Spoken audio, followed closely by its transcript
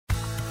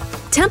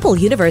Temple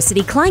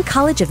University Klein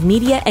College of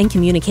Media and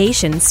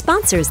Communication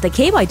sponsors the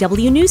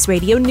KYW News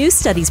Radio News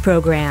Studies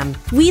program.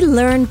 We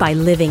learn by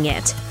living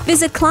it.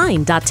 Visit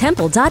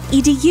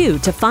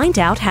klein.temple.edu to find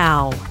out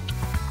how.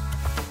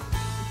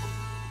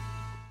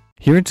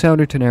 Here at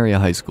Souderton Area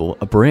High School,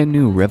 a brand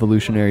new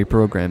revolutionary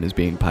program is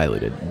being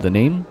piloted. The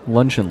name?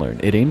 Lunch and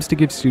Learn. It aims to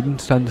give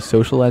students time to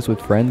socialize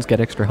with friends, get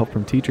extra help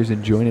from teachers,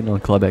 and join in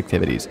on club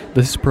activities.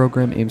 This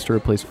program aims to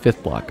replace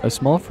Fifth Block, a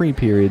small free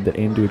period that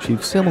aimed to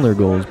achieve similar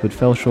goals but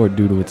fell short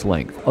due to its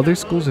length. Other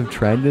schools have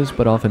tried this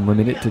but often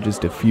limit it to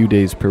just a few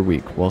days per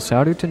week, while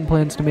Souderton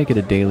plans to make it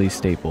a daily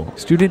staple.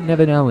 Student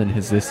Nevin Allen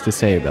has this to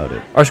say about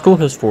it. Our school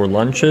has 4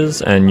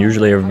 lunches, and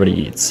usually everybody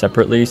eats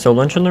separately, so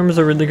Lunch and Learn was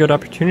a really good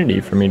opportunity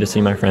for me to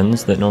see my friends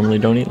that normally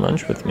don't eat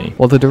lunch with me.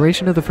 While the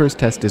duration of the first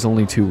test is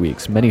only 2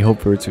 weeks, many hope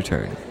for its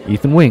return.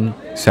 Ethan Wing,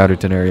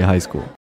 Souderton Area High School.